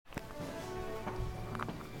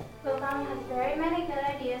Obama has very many good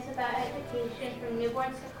ideas about education from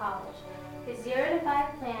newborns to college. His 0 to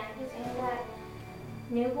 5 plan is aimed at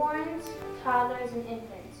newborns, toddlers, and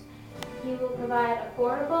infants. He will provide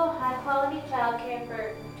affordable, high-quality childcare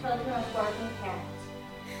for children with working parents.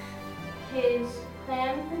 His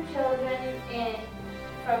plan for children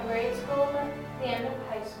from grade school to the end of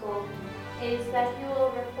high school is that he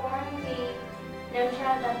will reform the No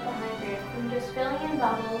Child Left Behind grant from just filling in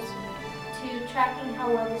bubbles to tracking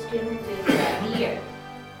how well the student do throughout the year.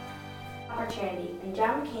 Opportunity, and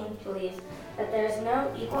John McCain believes that there is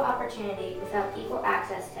no equal opportunity without equal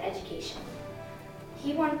access to education.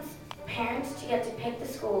 He wants parents to get to pick the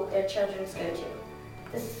school their children go to.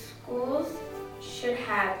 The schools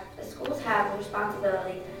have the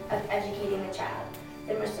responsibility of educating the child.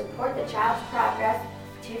 They must support the child's progress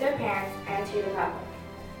to their parents and to the public.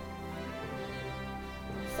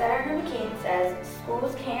 Senator McCain says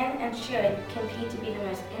schools can and should compete to be the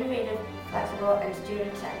most innovative, flexible, and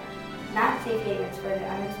student-centered, not safe havens for the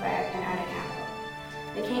uninspired and unaccountable.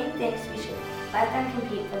 McCain thinks we should let them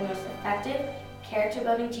compete for the most effective,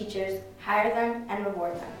 character-building teachers, hire them, and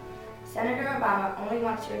reward them. Senator Obama only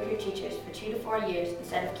wants to recruit teachers for 2 to 4 years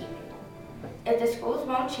instead of keeping them. If the schools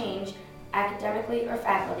won't change academically or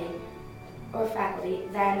faculty,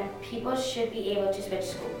 then people should be able to switch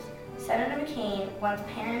schools. Senator McCain wants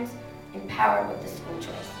parents empowered with the school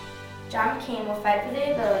choice. John McCain will fight for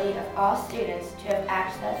the ability of all students to have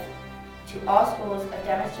access to all schools of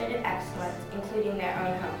demonstrated excellence, including their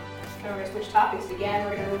own home. We're going to switch topics again.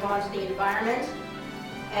 We're going to move on to the environment.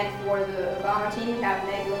 And for the Obama team, we have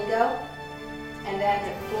Meg Lingo. And then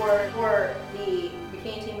for the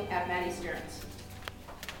McCain team, we have Maddie Stearns.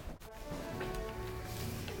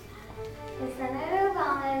 If Senator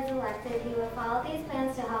Obama is elected, he will follow these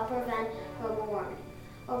plans to help prevent global warming.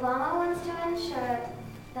 Obama wants to ensure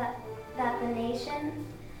that the nation,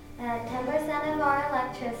 that 10% of our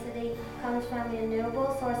electricity comes from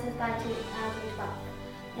renewable sources by 2012,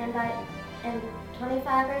 and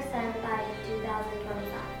 25% by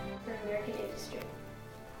 2025. For American industry.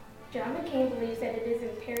 John McCain believes that it is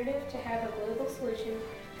imperative to have a global solution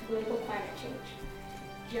to global climate change.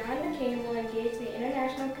 John McCain will engage the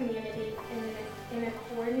international community in a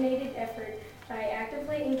coordinated effort by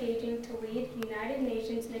actively engaging to lead United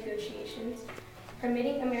Nations negotiations,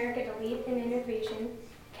 permitting America to lead in innovation,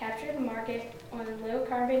 capture the market on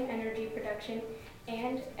low-carbon energy production,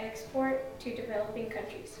 and export to developing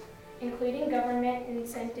countries, including government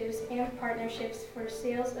incentives and partnerships for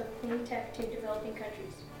sales of clean tech to developing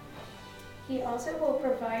countries. He also will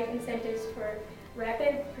provide incentives for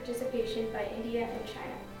rapid participation by India and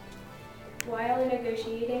China, while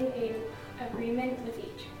negotiating an agreement with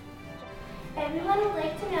each. Everyone would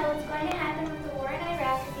like to know what's going to happen with the war in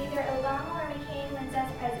Iraq if either Obama or McCain wins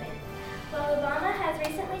as president. Well, Obama has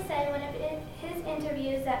recently said in one of his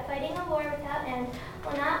interviews that fighting a war without end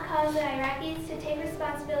will not cause the Iraqis to take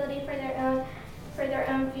responsibility for their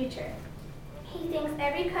own future. He thinks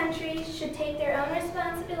every country should take their own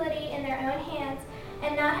responsibility in their own hands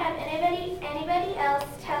and not have anybody else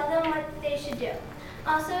tell them what they should do.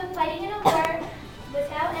 Also, fighting in a war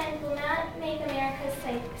without end will not make America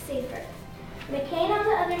safer. McCain, on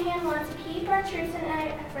the other hand, wants to keep our troops in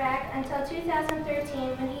Iraq until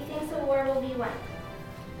 2013, when he thinks the war will be won.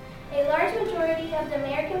 A large majority of the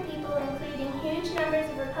American people, including huge numbers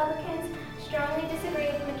of Republicans, strongly disagree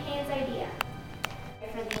with McCain's idea.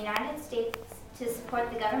 For the United States to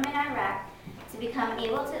support the government in Iraq to become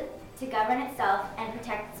able to govern itself and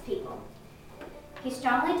protect its people. He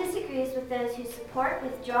strongly disagrees with those who support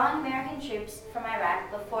withdrawing American troops from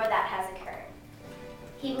Iraq before that has occurred.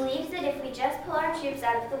 He believes that if we just pull our troops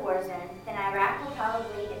out of the war zone, then Iraq will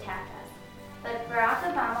probably attack us. But Barack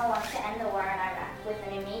Obama wants to end the war in Iraq with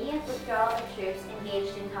an immediate withdrawal of troops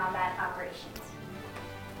engaged in combat operations.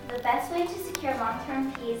 The best way to secure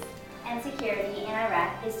long-term peace and security in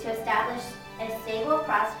Iraq is to establish a stable,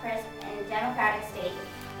 prosperous, and democratic state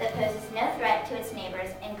that poses no threat to its neighbors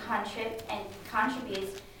and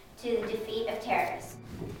contributes to the defeat of terrorists.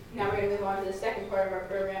 Now we're going to move on to the second part of our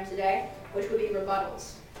program today, which will be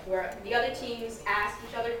rebuttals, where the other teams ask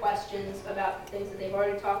each other questions about the things that they've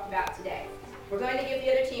already talked about today. We're going to give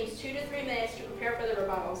the other teams 2 to 3 minutes to prepare for the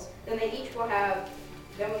rebuttals. Then we'll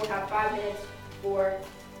have 5 minutes for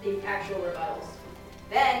the actual rebuttals.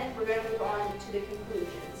 Then we're going to move on to the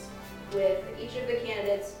conclusions, with each of the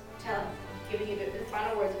candidates giving you the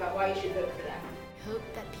final words about why you should vote for them. I hope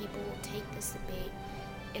that people will take this debate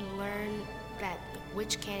and learn that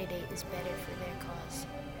which candidate is better for their cause.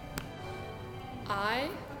 I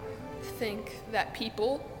think that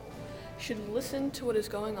people should listen to what is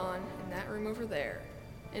going on in that room over there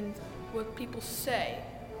and what people say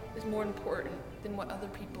is more important than what other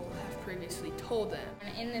people have previously told them.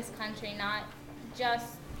 In this country, not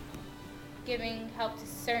just giving help to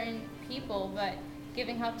certain people, but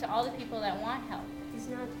giving help to all the people that want help. He's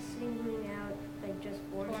not singling out like just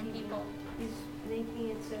foreign people. He's making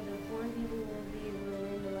it so that foreign people will be able to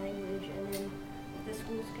learn the language, and then the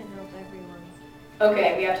schools can help everyone.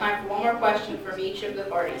 Okay, we have time for one more question from each of the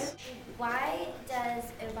parties. Why does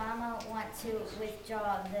Obama want to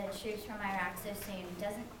withdraw the troops from Iraq so soon?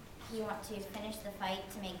 Doesn't he want to finish the fight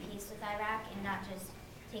to make peace with Iraq and not just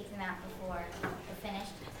take them out before they're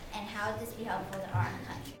finished? And how would this be helpful to our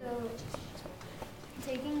country? So,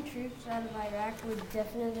 taking troops out of Iraq would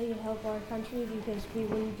definitely help our country because we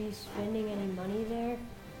wouldn't be spending any money there,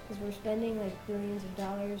 because we're spending like billions of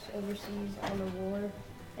dollars overseas on the war,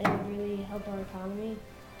 and it would really help our economy.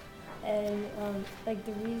 And like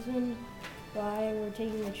the reason why we're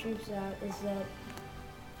taking the troops out is that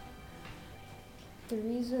the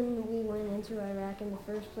reason we went into Iraq in the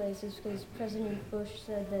first place is because President Bush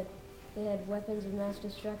said that they had weapons of mass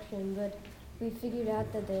destruction, but we figured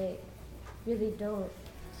out that they really don't.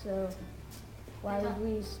 So why would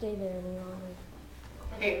we stay there any longer?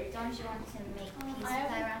 Okay. Don't you want to make peace with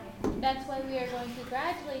Iraq? That's why we are going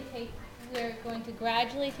to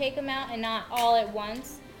gradually take them out and not all at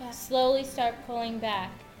once. Yeah. Slowly start pulling back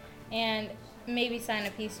and maybe sign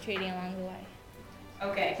a peace treaty along the way.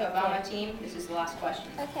 Okay, Obama team, this is the last question.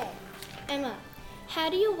 Okay, Emma, how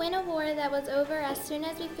do you win a war that was over as soon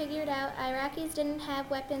as we figured out Iraqis didn't have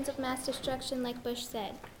weapons of mass destruction like Bush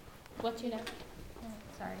said? What's your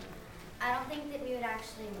Sorry. I don't think that we would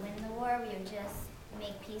actually win the war. We would just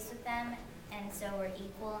make peace with them, and so we're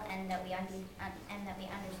equal, and that we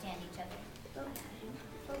understand each other.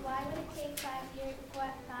 But why would it take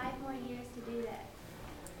 5 more years to do that?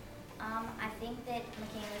 I think that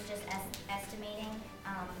McCain was just estimating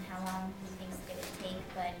how long he thinks it would take,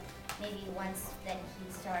 but maybe once that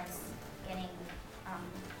he starts getting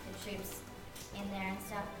the troops in there and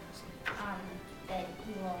stuff, that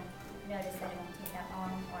he will notice that it won't take that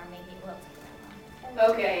long, or maybe it will take that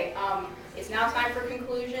long. Okay, it's now time for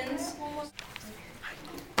conclusions.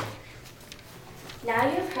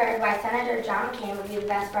 Now you've heard why Senator John McCain would be the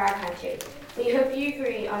best for our country. We hope you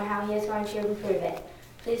agree on how he is going to improve it.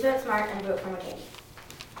 Please vote smart and vote for McCain.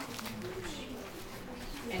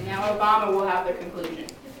 And now Obama will have their conclusion.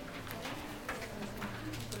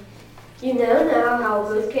 You know now how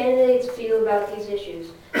both candidates feel about these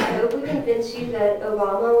issues. I hope we convince you that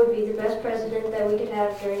Obama would be the best president that we could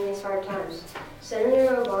have during these hard times.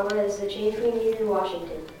 Senator Obama is the change we need in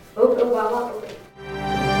Washington. Vote Obama.